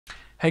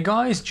Hey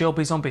guys,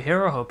 JLB Zombie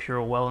here. I hope you're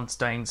all well and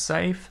staying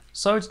safe.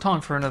 So it's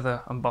time for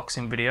another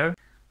unboxing video.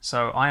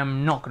 So I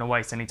am not going to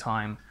waste any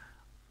time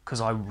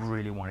because I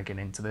really want to get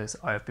into this.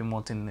 I have been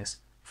wanting this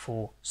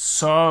for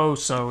so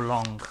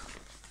long.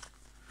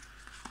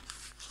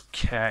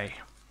 Okay.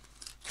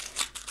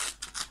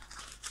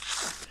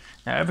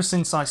 Now ever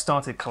since I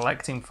started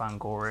collecting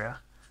Fangoria,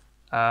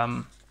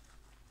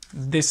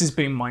 this has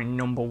been my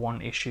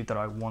 #1 issue that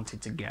I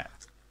wanted to get.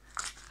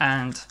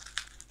 And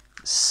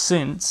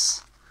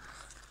since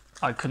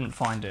I couldn't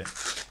find it,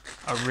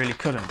 I really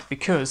couldn't,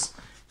 because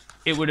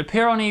it would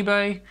appear on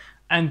eBay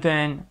and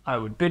then I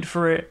would bid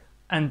for it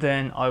and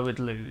then I would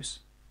lose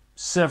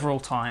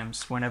several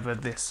times whenever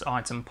this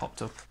item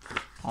popped up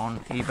on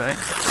eBay.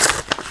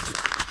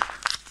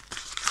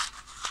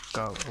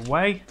 Go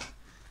away.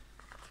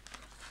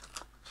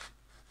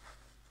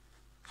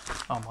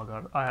 Oh my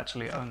god, I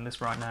actually own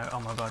this right now. Oh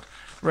my god.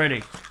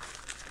 Ready.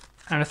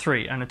 And a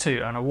 3, and a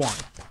 2, and a 1.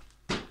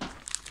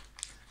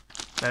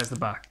 There's the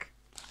back.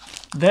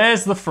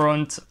 There's the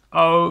front.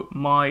 Oh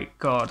my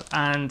god.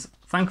 And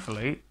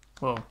thankfully,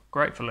 well,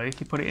 gratefully,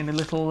 he put it in a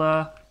little,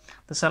 the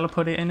seller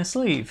put it in a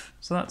sleeve.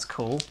 So that's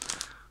cool.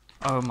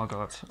 Oh my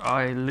god.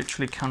 I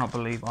literally cannot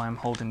believe I am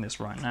holding this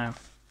right now.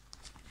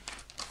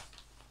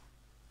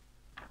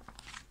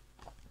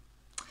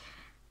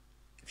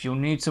 If you're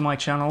new to my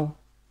channel,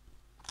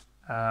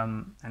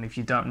 and if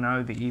you don't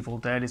know, The Evil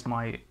Dead is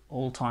my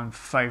all-time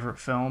favourite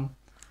film,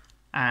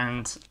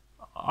 and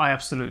I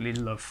absolutely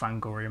love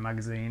Fangoria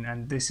magazine,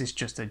 and this is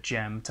just a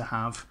gem to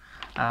have.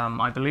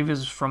 I believe it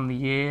was from the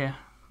year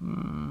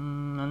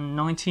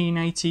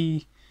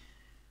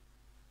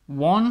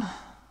 1981,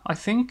 I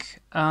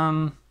think.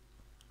 Or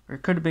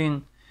it could have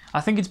been,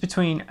 I think it's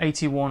between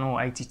 81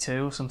 or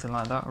 82 or something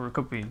like that, or it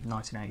could be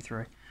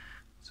 1983.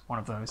 It's one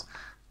of those.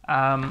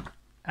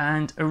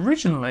 And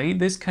originally,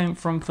 this came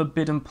from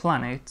Forbidden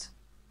Planet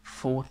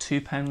for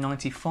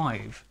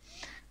 £2.95.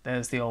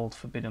 There's the old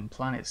Forbidden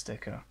Planet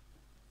sticker.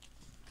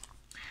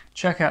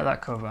 Check out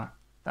that cover.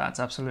 That's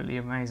absolutely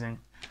amazing.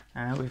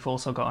 We've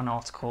also got an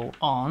article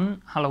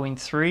on Halloween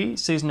 3,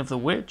 Season of the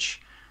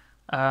Witch,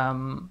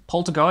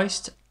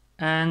 Poltergeist,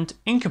 and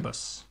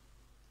Incubus.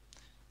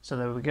 So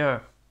there we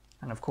go.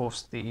 And of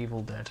course, The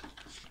Evil Dead.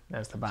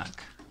 There's the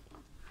back.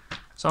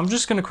 So I'm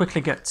just going to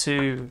quickly get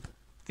to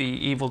the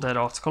Evil Dead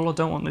article. I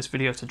don't want this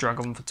video to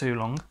drag on for too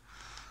long.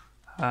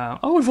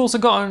 Oh, we've also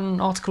got an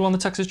article on the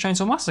Texas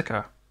Chainsaw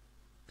Massacre.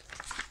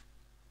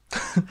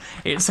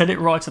 It said it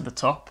right at the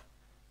top,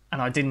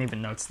 and I didn't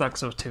even notice that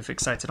because I was too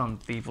fixated on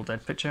the Evil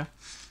Dead picture.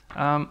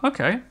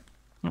 Okay,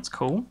 that's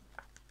cool.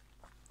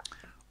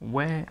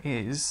 Where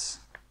is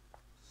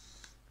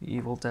the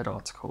Evil Dead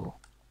article?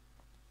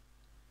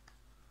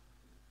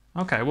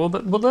 Okay, well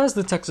there's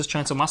the Texas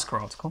Chainsaw Massacre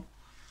article.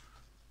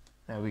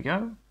 There we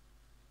go.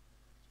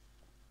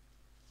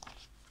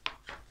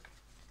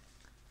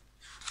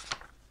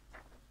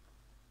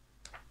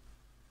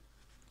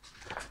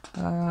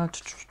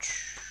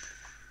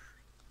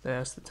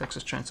 There's the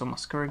Texas Chainsaw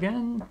Massacre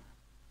again.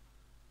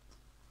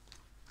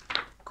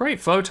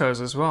 Great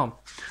photos as well.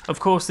 Of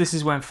course, this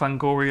is when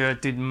Fangoria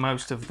did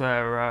most of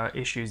their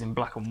issues in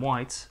black and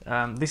white.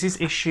 This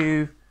is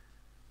issue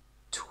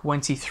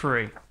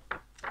 23.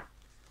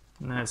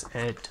 And there's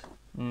Ed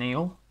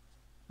Neal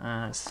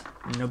as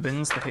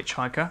Nubbins, the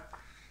hitchhiker.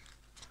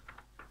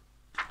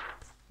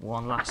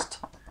 One last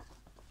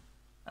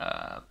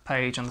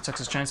page on the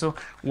Texas Chainsaw.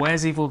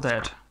 Where's Evil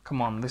Dead? Come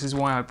on, this is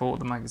why I bought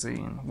the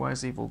magazine.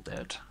 Where's Evil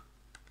Dead?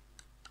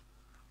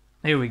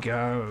 Here we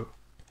go.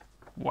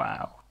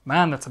 Wow.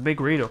 Man, that's a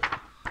big read-up.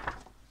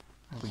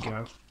 There we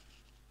go.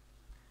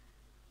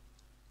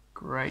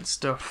 Great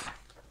stuff.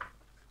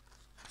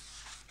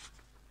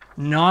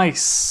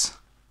 Nice.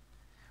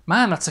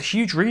 Man, that's a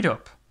huge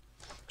read-up.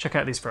 Check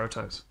out these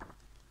photos.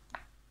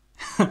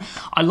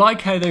 I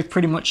like how they've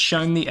pretty much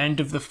shown the end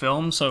of the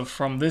film. So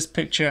from this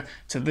picture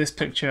to this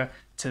picture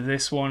to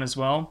this one as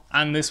well,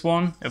 and this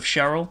one of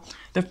Cheryl,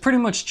 they've pretty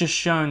much just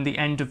shown the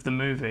end of the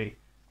movie,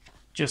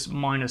 just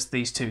minus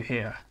these two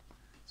here.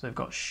 So we've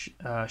got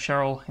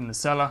Cheryl in the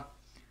cellar,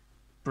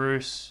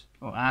 Bruce,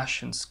 or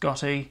Ash and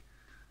Scotty,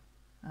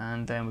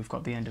 and then we've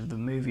got the end of the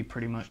movie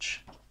pretty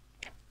much.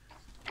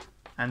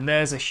 And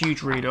there's a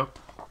huge read-up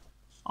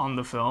on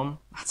the film.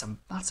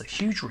 That's a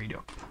huge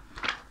read-up.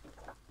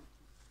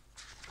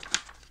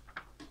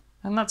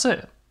 And that's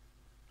it.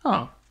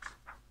 Oh.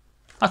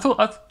 I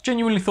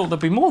genuinely thought there'd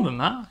be more than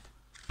that.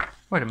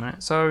 Wait a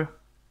minute, so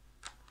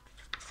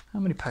how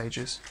many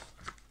pages?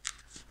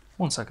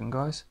 1 second,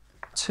 guys.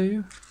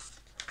 2,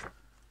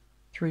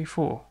 3,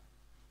 4.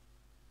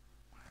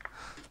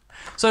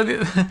 So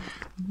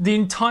the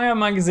entire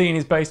magazine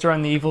is based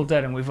around the Evil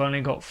Dead, and we've only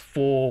got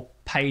 4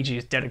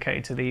 pages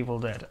dedicated to the Evil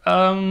Dead.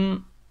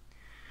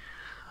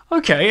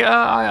 Okay,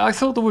 I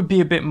thought there would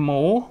be a bit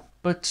more,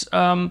 but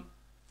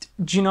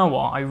do you know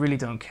what? I really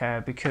don't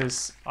care,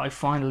 because I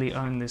finally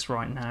own this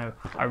right now.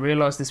 I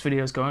realise this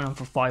video is going on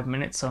for 5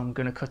 minutes, so I'm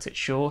going to cut it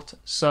short.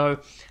 So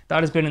that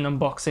has been an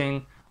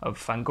unboxing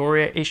of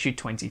Fangoria issue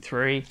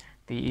 23,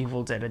 the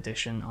Evil Dead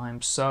edition. I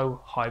am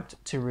so hyped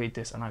to read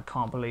this, and I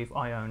can't believe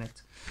I own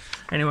it.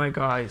 Anyway,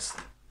 guys,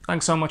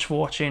 thanks so much for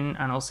watching,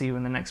 and I'll see you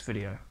in the next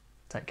video.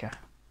 Take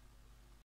care.